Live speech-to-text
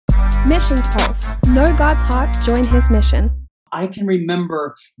Missions Pulse. Know God's heart, join His mission. I can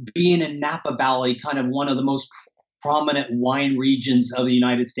remember being in Napa Valley, kind of one of the most prominent wine regions of the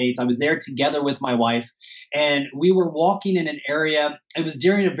United States. I was there together with my wife, and we were walking in an area. It was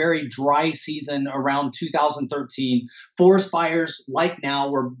during a very dry season around 2013. Forest fires, like now,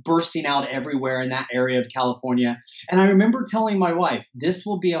 were bursting out everywhere in that area of California. And I remember telling my wife, this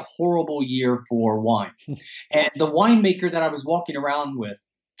will be a horrible year for wine. And the winemaker that I was walking around with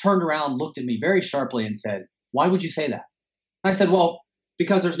turned around, looked at me very sharply and said, "Why would you say that?" I said, "Well,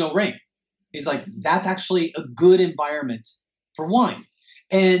 because there's no rain." He's like, "That's actually a good environment for wine."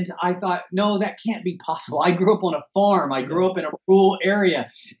 And I thought, no, that can't be possible. I grew up on a farm. I grew up in a rural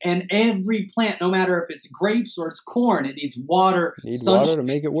area. And every plant, no matter if it's grapes or it's corn, it needs water. Need water to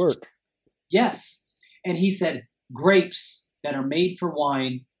make it work. Yes. And he said, grapes that are made for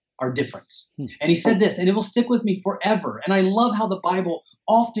wine are different. And he said this, and it will stick with me forever. And I love how the Bible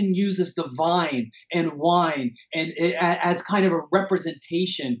often uses the vine and wine and as kind of a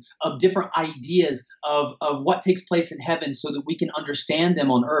representation of different ideas of what takes place in heaven so that we can understand them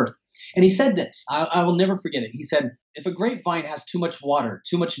on earth. And he said this, I will never forget it. He said, if a grapevine has too much water,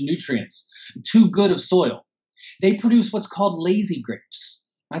 too much nutrients, too good of soil, they produce what's called lazy grapes.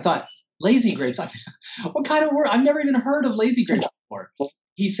 I thought, lazy grapes? What kind of word? I've never even heard of lazy grapes before.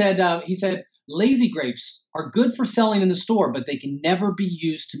 He said, lazy grapes are good for selling in the store, but they can never be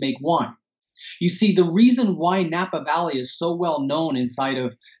used to make wine. You see, the reason why Napa Valley is so well known inside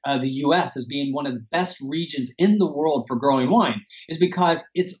of the U.S. as being one of the best regions in the world for growing wine is because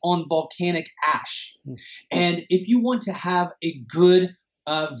it's on volcanic ash. And if you want to have a good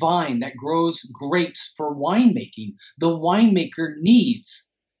vine that grows grapes for winemaking, the winemaker needs,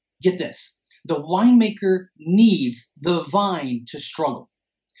 get this, the winemaker needs the vine to struggle.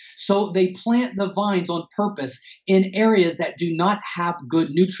 So they plant the vines on purpose in areas that do not have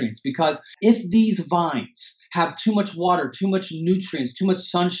good nutrients, because if these vines have too much water, too much nutrients, too much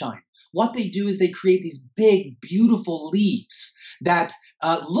sunshine, what they do is they create these big, beautiful leaves that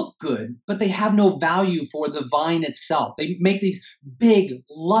look good, but they have no value for the vine itself. They make these big,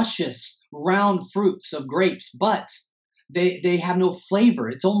 luscious, round fruits of grapes, but they have no flavor.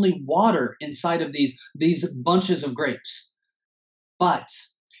 It's only water inside of these bunches of grapes. But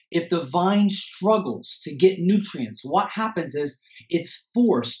if the vine struggles to get nutrients, what happens is it's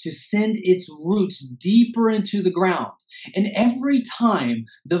forced to send its roots deeper into the ground. And every time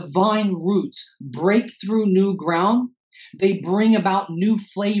the vine roots break through new ground, they bring about new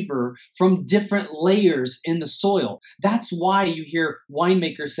flavor from different layers in the soil. That's why you hear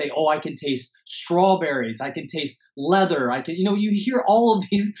winemakers say, "Oh, I can taste strawberries. I can taste leather. I can," you hear all of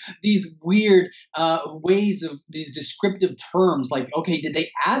these weird ways of these descriptive terms. Like, okay, did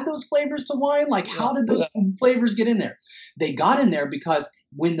they add those flavors to wine? Like, how did those flavors get in there? They got in there because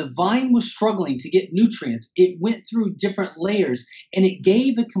when the vine was struggling to get nutrients, it went through different layers and it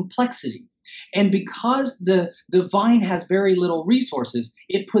gave a complexity. And because the vine has very little resources,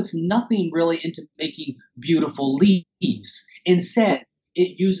 it puts nothing really into making beautiful leaves. Instead,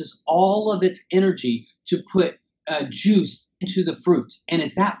 it uses all of its energy to put juice into the fruit. And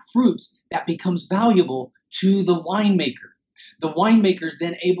it's that fruit that becomes valuable to the winemaker. The winemaker is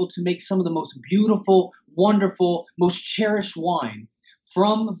then able to make some of the most beautiful, wonderful, most cherished wine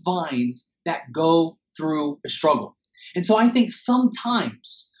from vines that go through a struggle. And so I think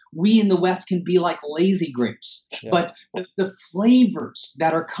sometimes we in the West can be like lazy grapes, but the flavors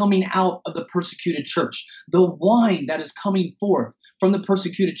that are coming out of the persecuted church, the wine that is coming forth from the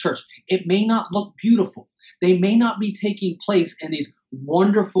persecuted church, it may not look beautiful. They may not be taking place in these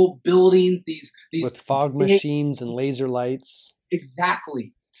wonderful buildings, these with fog machines and laser lights.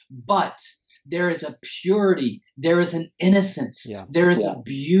 Exactly. But there is a purity, there is an innocence, there is a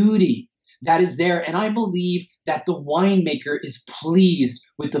beauty that is there. And I believe that the winemaker is pleased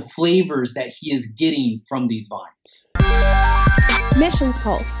with the flavors that he is getting from these vines. Missions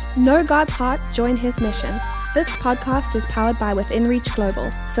Pulse. Know God's heart, join His mission. This podcast is powered by Within Reach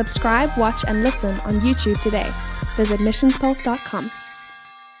Global. Subscribe, watch, and listen on YouTube today. Visit missionspulse.com.